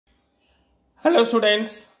Hello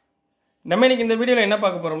students, நம்ம இன்னைக்கு இந்த வீடியோல என்ன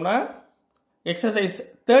பார்க்க போறோம்னா exercise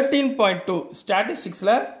 13.2 statistics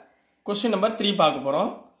ல question number 3 பார்க்க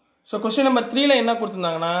போறோம். So question number 3 ல என்ன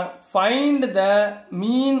கொடுத்திருந்தாங்கன்னா find the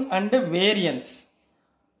mean and variance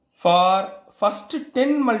for first 10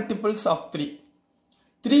 multiples of 3.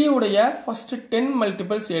 3 உடைய first 10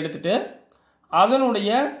 multiples எடுத்துட்டு அதனுடைய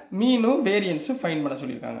மீனும் வேரியன்ஸும் ஃபைண்ட் பண்ண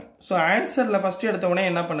சொல்லிருக்காங்க. So ஆன்சர்ல ஃபர்ஸ்ட் எடுத்த உடனே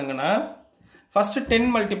என்ன பண்ணுங்கன்னா first 10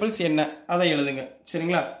 multiples என்ன அதை எழுதுங்க.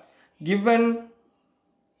 சரிங்களா? Given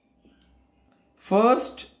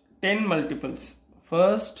first 10 multiples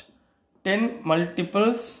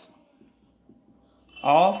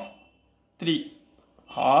of 3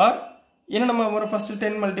 or என்ன நம்ம ஒரு first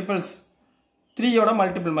 10 multiples 3 ஓட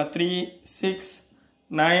மல்டிபிள் 3 6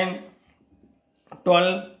 9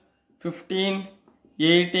 12 15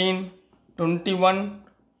 18 21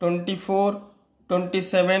 24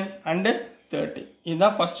 27 and 30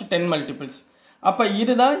 இதுதான் first 10 multiples. அப்ப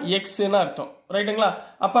இதுதான் x ன்னு அர்த்தம். ரைட்டுங்களா?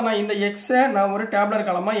 அப்ப நான் இந்த x நான் ஒரு டேபுலர்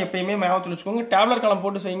காலமா எப்பயுமே ஞாபகத்துல வச்சுக்கோங்க. டேபுலர் காலம்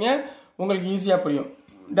போட்டு செய்யுங்க, உங்களுக்கு ஈஸியா புரியும்.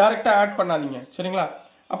 டைரக்டா ஆட் பண்ணாதீங்க. சரிங்களா?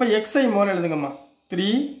 அப்ப x ஐ முதல்ல எழுதுங்கம்மா. 3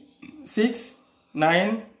 6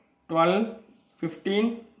 9 12 15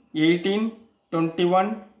 18 21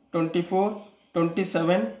 24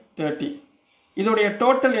 27 30 இதோடைய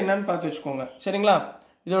டோட்டல் என்னன்னு பார்த்து வச்சுக்கோங்க. சரிங்களா?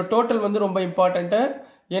 இதோட டோட்டல் வந்து ரொம்ப இம்பார்ட்டன்ட்.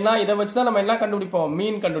 ஏன்னா இதை வச்சு தான் நம்ம என்ன கண்டுபிடிப்போம்,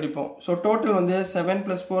 மீன் கண்டுபிடிப்போம். ஸோ டோட்டல் வந்து 7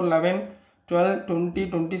 + 4 11 12 20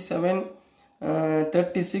 27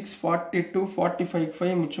 36 42 45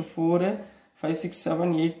 5 மிச்சம் 4 5 6 7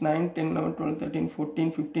 8 9 10 11 12 13 14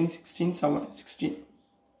 15 16 7 16.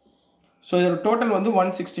 ஸோ இதோட டோட்டல் வந்து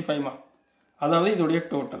 165மா, அதாவது இதோடைய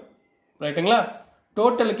டோட்டல். ரைட்டுங்களா?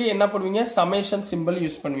 டோட்டலுக்கு என்ன பண்ணுவீங்க, சமேஷன் சிம்பிள்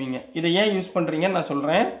யூஸ் பண்ணுவீங்க. இதை ஏன் யூஸ் பண்றீங்கன்னு நான்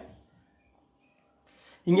சொல்றேன்.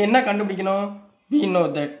 இங்க என்ன கண்டுபிடிக்கணும், we know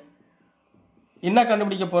that என்ன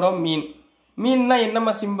கண்டுபிடிக்க போறோம், மீன். மீன்னா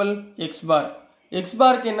என்னமா சிம்பிள், x bar. x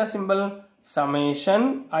barக்கு என்ன simple, summation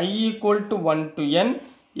I = 1 to n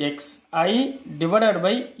xi divided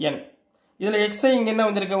by n. இதுல xi இங்க என்ன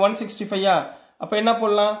வந்திருக்கு 165. அப்ப என்ன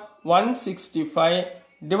போடலாம் 165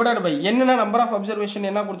 divided by n. Number of observation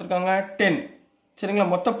என்ன கொடுத்திருக்காங்க 10. சரிங்களா?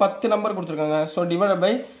 மொத்தம் 10 நம்பர் கொடுத்திருக்காங்க. so divided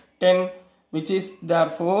by 10 which is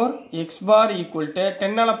therefore x bar equal to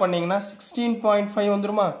 10 ஆல பண்ணீங்கன்னா 16.5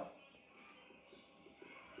 வந்துருமா?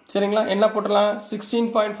 சரிங்களா? என்ன போடலாம்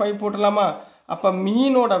 16.5 போடலாமா? அப்ப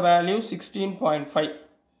மீனோட வேல்யூ 16.5.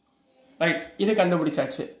 ரைட், இது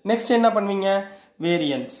கண்டுபிடிச்சாச்சு. நெக்ஸ்ட் என்ன பண்ணுவீங்க,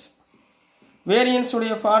 வேரியன்ஸ். வேரியன்ஸ்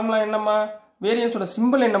உடைய ஃபார்முலா என்னமா, வேரியன்ஸ் உடைய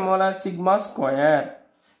சிம்பிள் என்னமா, சிக்மா ஸ்கொயர்.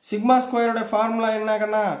 சிக்மா ஸ்கொயரோட ஃபார்முலா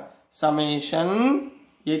என்னன்னா summation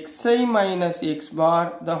xi minus x bar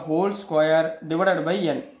the whole square divided by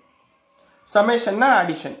n. summation na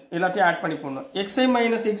addition, எல்லாத்தையும் ஆட் பண்ணி போடணும். xi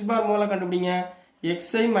minus x bar மூலம் கண்டுபிடிங்க.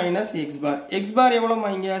 xi minus x bar, x bar எவ்வளவுமா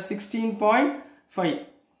இங்க 16.5.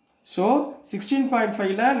 so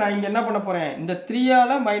 16.5 ல நான் இங்க என்ன பண்ண போறேன், இந்த 3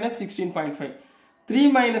 ஆல minus 16.5. 3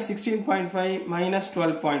 minus 16.5 minus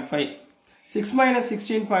 12.5. 6 minus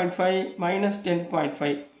 16.5 minus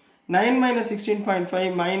 10.5. 9 minus 16.5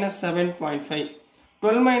 minus 7.5.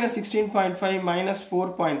 12 minus 16.5 minus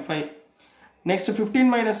 4.5. Next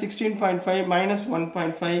 15 minus 16.5 minus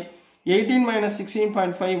 1.5. 18 minus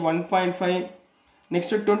 16.5 1.5.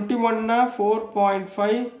 Next 21 na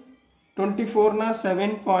 4.5. 24 na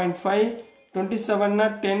 7.5. 27 na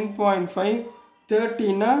 10.5.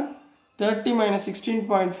 30 na 30 minus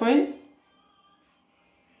 16.5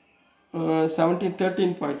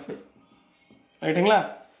 13.5. ரைட்டுங்களா?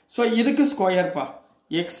 ஸோ இதுக்கு ஸ்கொயர் பா,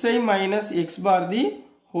 xi minus x bar the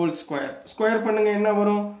whole square. Square பண்ணுங்க என்ன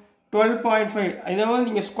வரும் 12.5. இதை வந்து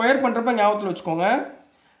நீங்கள் ஸ்கொயர் பண்ணுறப்ப ஞாபகத்தில் வச்சுக்கோங்க,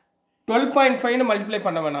 12.5 மல்டிப்ளை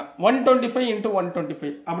பண்ண வேணாம், 125 ×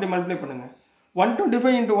 125 அப்படி மல்டிப்ளை பண்ணுங்க.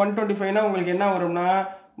 125 × 125 உங்களுக்கு என்ன வரும்னா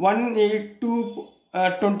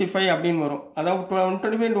 18225 அப்படின்னு வரும். அதாவது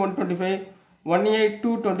 125 × 125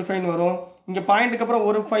 18225 வரும். இங்க பாயிண்ட்க்கு அப்புறம்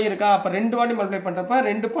ஒரு 5 இருக்கா, அப்ப ரெண்டு வாட்டி மல்டிப்ளை பண்றப்ப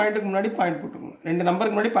ரெண்டு பாயிண்ட்க்கு முன்னாடி பாயிண்ட் போட்டுங்க, ரெண்டு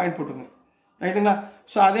நம்பருக்கு முன்னாடி பாயிண்ட் போட்டுங்க. ரைட்டுங்களா?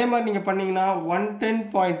 சோ அதே மாதிரி நீங்க பண்ணீங்கன்னா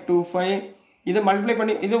 110.25 இது மல்டிப்ளை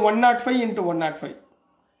பண்ணி இது 105 × 105.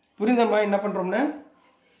 புரியுதா என்ன பண்றோம்னா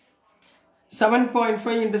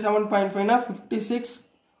 7.5 × 7.5 னா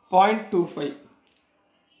 56.25.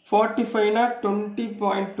 45 னா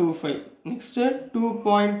 20.25. நெக்ஸ்ட்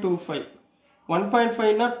 2.25.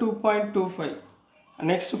 1.5 னா 2.25.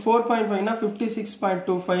 next 4.5 na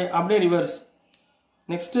 56.25 அப்படியே ரிவர்ஸ்.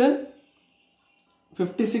 next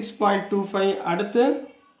 56.25 அடுத்து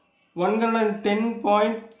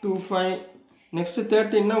 110.25. next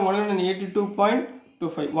 13 na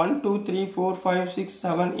 182.25. 1 2 3 4 5 6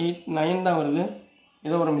 7 8 9 தான் வருது.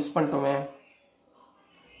 ஏதோ ஒரு மிஸ் பண்ணிட்டோமே.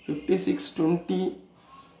 56 20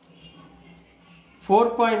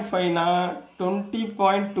 4.5 na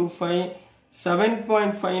 20.25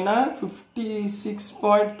 7.5 na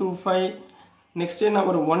 56.25 next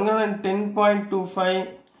number 110.25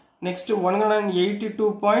 next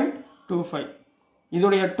 182.25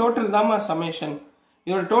 இதோடைய total தாமா summation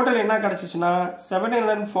இதோட total என்ன கிடைச்சிச்சுனா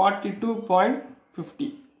 742.50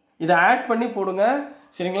 இத ஆட் பண்ணி போடுங்க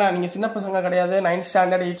சரிங்களா நீங்க சின்ன பசங்க கிடையாது 9th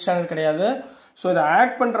standard 8th standard கிடையாது சோ இத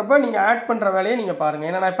ஆட் பண்றப்ப நீங்க ஆட் பண்ற வேலையை நீங்க பாருங்க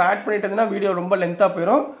ஏன்னா நான் இப்ப ஆட் பண்ணிட்டேன்னா வீடியோ ரொம்ப லெந்தா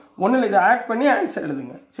போயிடும் ஒண்ணுல இத ஆட் பண்ணி ஆன்சர்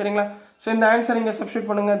எழுதுங்க சரிங்களா சோ இந்த ஆன்சர் இங்க சப்ஸ்டிட்யூட்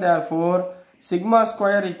பண்ணுங்க therefore sigma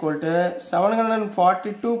square equal to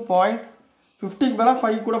 742.50 க்கு பதிலா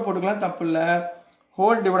 5 கூட போட்டுக்கலாம் தப்பு இல்ல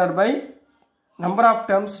whole divided by number of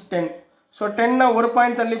terms 10 so 10 னா ஒரு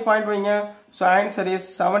பாயிண்ட் தள்ளி பாயிண்ட் வைங்க so answer is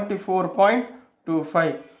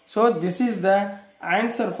 74.25 so this is the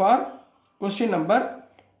answer for question number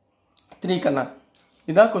 3 கண்ணா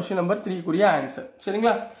இதா question number 3 குரிய ஆன்சர்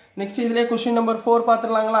சரிங்களா next இதுலயே question number 4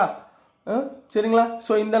 பாத்துறலாங்களா சரிங்களா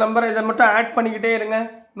சோ இந்த நம்பரை இத மட்டும் ஆட் பண்ணிக்கிட்டே இருங்க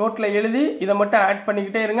நோட்ல எழுதி இத மட்டும் ஆட்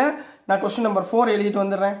பண்ணிக்கிட்டே இருங்க நான் question number 4 எழுதிட்டு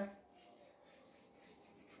வந்துறேன்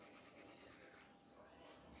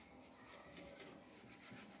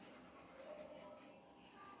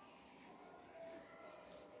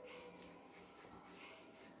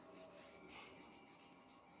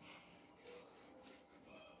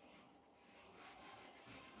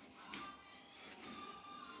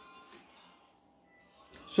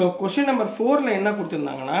So question number 4 ல என்ன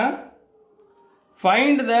கொடுத்திருந்தாங்கன்னா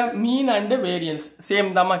find the mean and variance same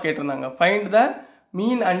தாமா கேட்டிருந்தாங்க find the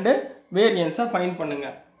mean and variance find பண்ணுங்க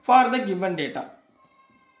for the given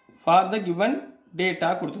data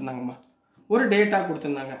கொடுத்திருந்தாங்கமா ஒரு டேட்டா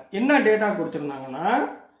கொடுத்திருந்தாங்க என்ன டேட்டா கொடுத்திருந்தாங்கன்னா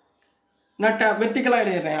நான் வெர்டிகலா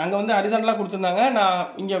எழுதிறேன் அங்க வந்து ஹரிசான்டலா கொடுத்திருந்தாங்க நான்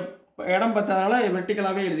இங்க இடம் பார்த்ததனால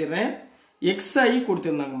வெர்டிகலாவே எழுதிறேன் xi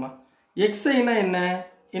கொடுத்திருந்தாங்கமா xi னா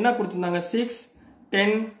என்ன கொடுத்திருந்தாங்க 6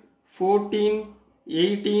 10, 14,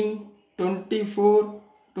 18, 24,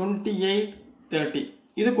 28, 30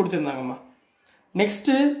 இது கொடுத்திருந்தாங்கம்மா next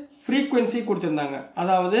frequency கொடுத்திருந்தாங்க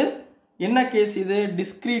அதாவது என்ன கேஸ் இது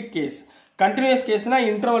discrete case continuous caseனா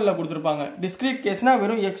intervalல கொடுத்திருப்பாங்க discrete caseனா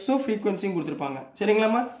வெறும் x உம் frequency கொடுத்திருப்பாங்க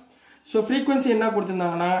சரிங்களாமா so frequency என்ன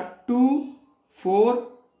கொடுத்திருந்தாங்கன்னா 2 4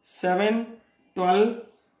 7 12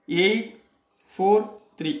 8 4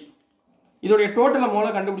 3 இதோட டோட்டலை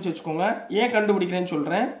முதல்ல கண்டுபிடிச்சு வச்சுக்கோங்க ஏன் கண்டுபிடிக்கிறேன்னு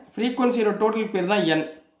சொல்றேன் frequencyயோட டோட்டல் பேர் தான் n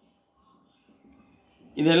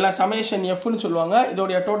இதெல்லாம் summation f னு சொல்வாங்க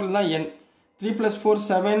இதோட டோட்டல் தான் n 3 + 4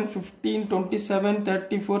 7 15 27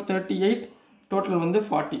 34 38 டோட்டல் வந்து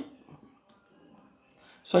 40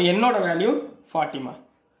 சோ என்னோட வேல்யூ 40 மா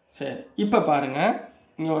சரி இப்போ பாருங்க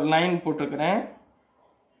இங்க ஒரு லைன் போட்டுக்கறேன்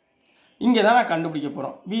இங்க தான் நான் கண்டுபிடிக்க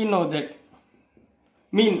போறோம் we know that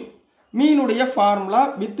mean உடைய ஃபார்முலா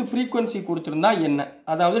with frequency கொடுத்திருந்தா என்ன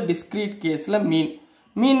அதாவது discrete caseல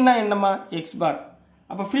meanனா என்னமா x bar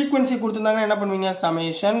அப்ப frequency கொடுத்திருந்தாங்க என்ன பண்ணுவீங்க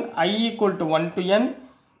summation I equal to 1 to n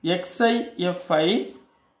xi fi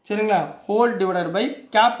சரிங்களா whole divided by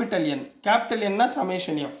capital N னா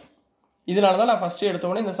summation f இதனால தான் நான் ஃபர்ஸ்ட் எடுத்த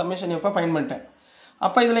உடனே இந்த summation f ஃபைண்ட் பண்ணிட்டேன்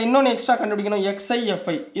அப்ப இதுல இன்னொரு எக்ஸ்ட்ரா கண்டுபிடிக்கணும் xi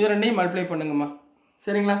fi இது ரெண்டையும் மல்டிப்ளை பண்ணுங்கமா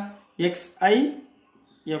சரிங்களா xi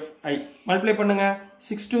fi மல்டிப்ளை பண்ணுங்க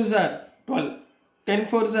 6 2s are 12 10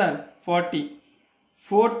 4s are 40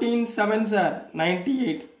 14 7s are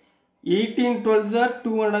 98 18 12s are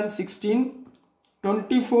 216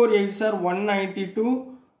 24 8s are 192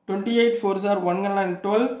 28 4s are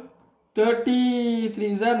 112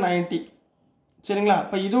 33s are 90 சரிங்களா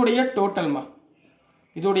அப்ப இதோடைய டோட்டல்மா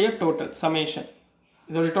இதோடைய டோட்டல் சமேஷன்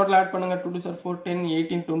இதோடைய டோட்டல் ஆட் பண்ணுங்க 2 2s are 4 10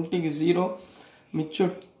 18 20 0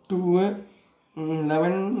 மிச்சம் 2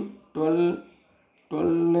 11 12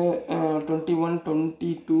 12 21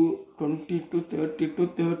 22 22 32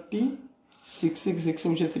 30 6 6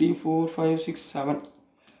 6 மிச்சம் 3 4 5 6 7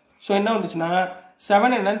 சோ என்ன வந்துச்சுனா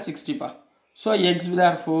 760 பா so x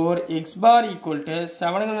therefore x bar equal to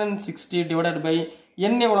 760 divided by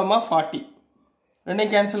n எவ்வளவுமா 40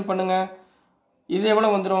 ரெண்டையும் கேன்சல் பண்ணுங்க இது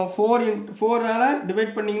எவ்வளவு வந்துரும் 4 ஆல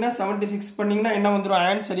டிவைட் பண்ணீங்கன்னா 76 பண்ணீங்கன்னா என்ன வந்துரும்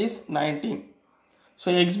answer is 19 so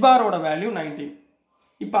x bar ஓட வேல்யூ 19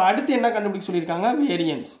 இப்போ அடுத்து என்ன கண்டுபிடிக்க சொல்லிருக்காங்க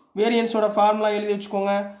வேரியன்ஸ் ஓட ஃபார்முலா எழுதி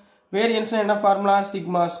வச்சுக்கோங்க வேரியன்ஸ்னா என்ன formula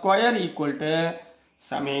sigma square equal to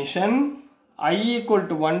summation I equal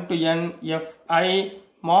to 1 to n fi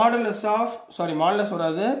modulus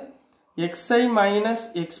வராது xi minus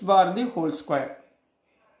x bar the whole square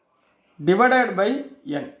divided by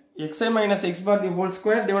n xi minus x bar the whole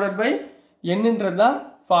square divided by n ன்றதா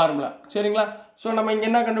formula சரிங்களா so நம்ம இங்க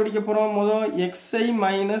என்ன கண்டுபிடிக்க போறோம் முதல்ல xi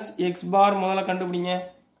minus x bar முதல்ல கண்டுபிடிங்க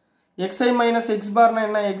xi minus x bar na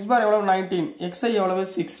enna x bar எவ்வளவு 19 xi எவ்வளவு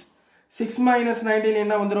 6 6 minus 19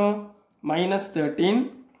 என்ன வந்துரும் minus 13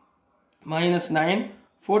 minus 9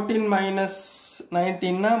 14 minus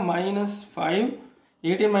 19 na minus 5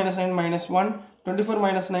 18 minus 9 minus 1 24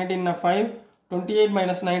 minus 19 na 5 28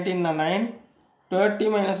 minus 19 na 9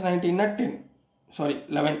 30 minus 19 na 10 sorry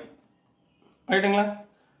 11 ரைட்டுங்களா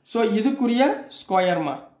சோ இதுக்குரிய ஸ்கொயர்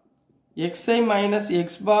மா xi minus x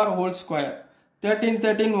bar whole square 13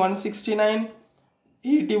 13 169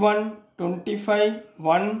 81 25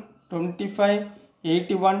 1 25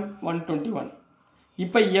 81 121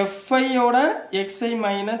 இப்போ fi ஓட xi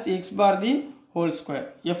minus x bar the whole square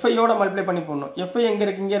fi ஓட multiply பண்ணி போடணும் fi எங்க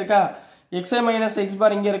இருக்கு இங்க இருக்கா xi minus x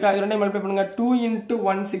bar இங்க இருக்கா இது ரெண்டையும் மல்டிப்ளை பண்ணுங்க 2 into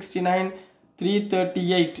 169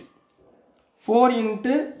 338 4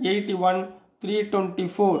 into 81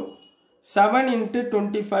 324 7 into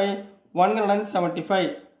 25 175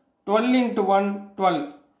 12 into 1 12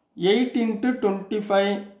 8 into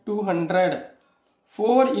 25 200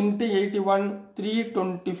 4 into 81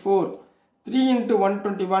 324 3 into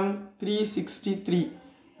 121 363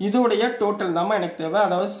 இதோடைய டோட்டல் தான் எனக்கு தேவை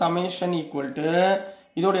அதாவது summation equal to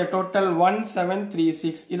இதோடைய டோட்டல்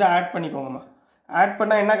 1736 இத ஆட் பண்ணிக்கோங்கமா ஆட்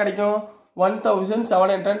பண்ணா என்ன கிடைக்கும்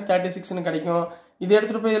 1736 ன்னு கிடைக்கும் இத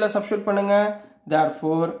எடுத்துட்டு போய் இதல சப்ஸ்டிட்யூட் பண்ணுங்க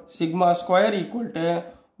therefore sigma square equal to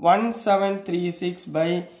 1736 by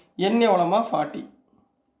n எவ்வளவுமா 40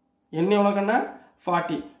 n எவ்வளவுன்னா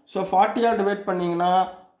 40 so 40 all divide பண்ணீங்கனா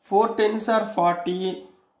 4 10s are 40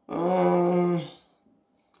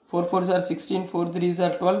 4 4s are 16 4 3s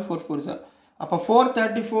are 12 4 4s are அப்ப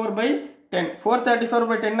 434 by 10 434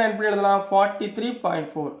 by 10 எப்படி எழுதலாம்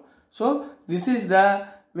 43.4 so this is the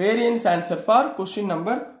variance answer for question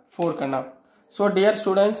number 4 Kanna so dear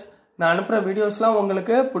students நான் அனுப்புற வீடியோஸ்லாம்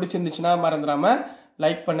உங்களுக்கு பிடிச்சிருந்துச்சுனா மறந்துடாம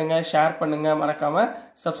like பண்ணுங்க ஷேர் பண்ணுங்க மறக்காம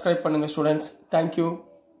Subscribe பண்ணுங்க students thank you